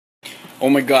Oh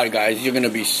my god, guys, you're gonna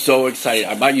be so excited.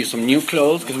 I bought you some new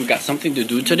clothes because we got something to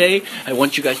do today. I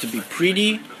want you guys to be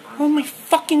pretty. Oh my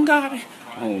fucking god.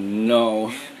 Oh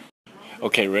no.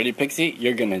 Okay, ready, Pixie?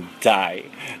 You're gonna die.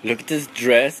 Look at this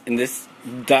dress and this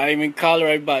diamond collar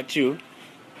I bought you.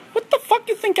 What the fuck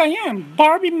you think I am?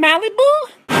 Barbie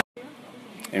Malibu?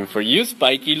 And for you,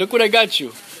 Spiky, look what I got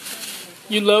you.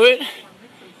 You love it?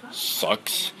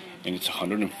 Sucks. And it's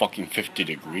 150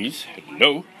 degrees.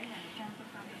 Hello?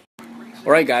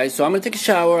 Alright guys, so I'm gonna take a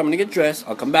shower, I'm gonna get dressed,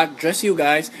 I'll come back, dress you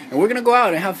guys, and we're gonna go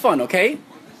out and have fun, okay?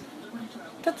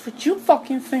 That's what you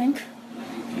fucking think.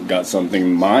 You got something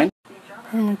in mind?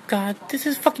 Oh my god, this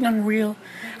is fucking unreal.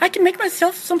 I can make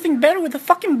myself something better with a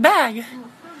fucking bag.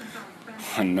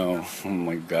 I know, oh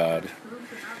my god.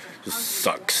 This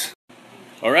sucks.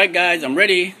 Alright guys, I'm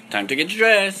ready. Time to get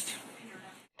dressed.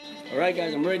 Alright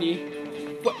guys, I'm ready.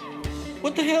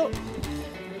 What the hell?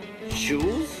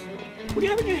 Shoes? What do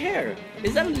you have in your hair?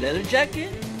 Is that a leather jacket?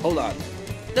 Hold on.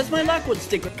 That's my lockwood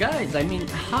sticker. Guys, I mean,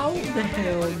 how the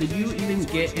hell did you even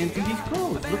get into these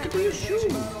clothes? Look at your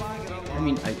shoes. I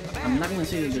mean, I'm not gonna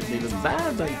say that they look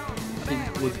bad, but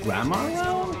was grandma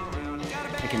around?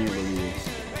 I can't even believe this.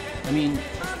 I mean,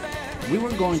 we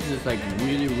were going to this like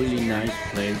really nice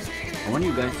place. I want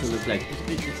you guys to look like,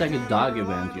 it's like a dog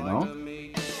event, you know?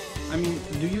 I mean,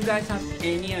 do you guys have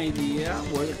any idea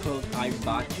where the clothes I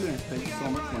bought you and spent so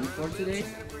much money for today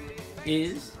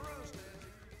is?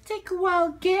 Take a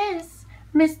wild guess,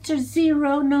 Mr.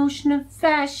 Zero Notion of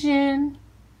Fashion.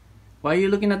 Why are you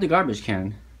looking at the garbage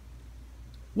can?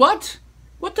 What?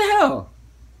 What the hell?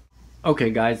 Okay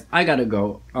guys, I gotta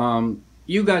go.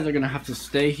 You guys are gonna have to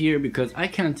stay here because I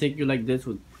can't take you like this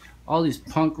with all these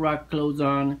punk rock clothes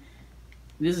on.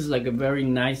 This is like a very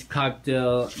nice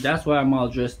cocktail. That's why I'm all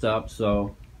dressed up.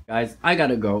 So, guys, I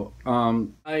gotta go.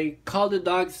 I called the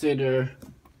dog sitter.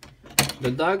 The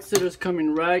dog sitter's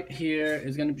coming right here.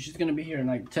 She's gonna be here in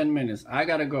like 10 minutes. I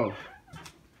gotta go.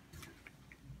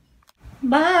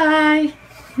 Bye.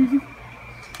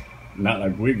 Not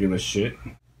like we give a shit.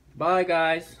 Bye,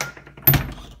 guys.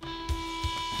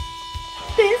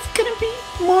 This couldn't be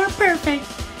more perfect.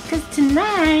 Cause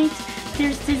tonight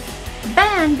there's this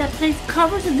band that plays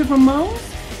covers of the Ramones,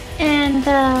 and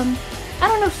I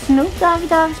don't know if Snoop Doggy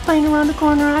Dogg's playing around the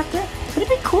corner after, but it'd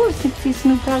be cool to see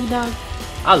Snoop Doggy Dogg.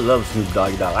 I love Snoop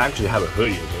Doggy Dogg. I actually have a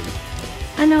hoodie of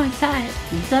him. I know, I saw it.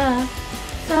 Duh.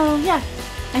 So yeah,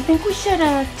 I think we should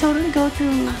totally go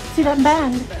to see that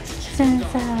band since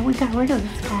we got rid of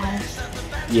this guy.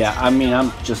 Yeah, I mean,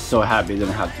 I'm just so happy I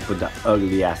didn't have to put that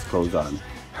ugly ass clothes on.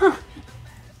 Huh.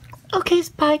 Okay,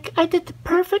 Spike, I did the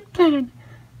perfect plan.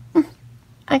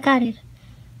 I got it.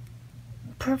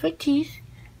 Perfect teeth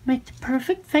make the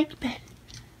perfect fake bed.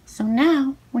 So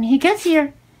now, when he gets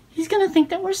here, he's gonna think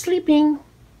that we're sleeping.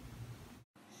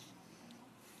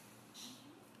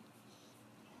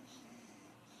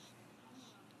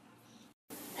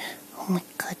 Oh my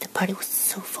god, the party was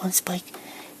so fun, Spike.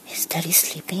 Is Daddy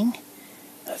sleeping?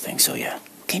 I think so, yeah.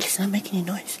 Okay, let's not make any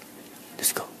noise.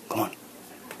 Let's go, come on.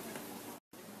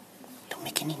 Don't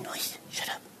make any noise, shut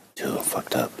up. Dude, I'm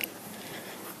fucked up.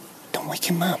 Don't wake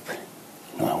him up.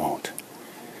 No, I won't.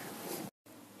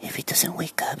 If he doesn't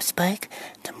wake up, Spike,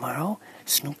 tomorrow,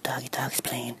 Snoop Doggy Dogg's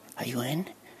playing. Are you in?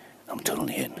 I'm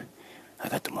totally in. I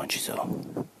got the munchies,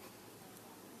 though.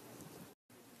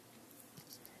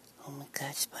 Oh my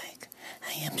god, Spike.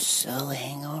 I am so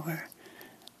hangover.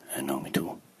 I know, me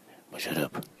too. But shut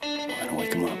up. I'm gonna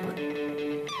wake him up.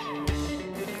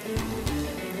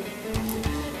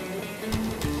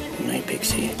 Good night,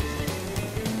 Pixie.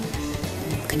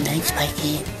 Good night,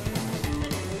 Spikey.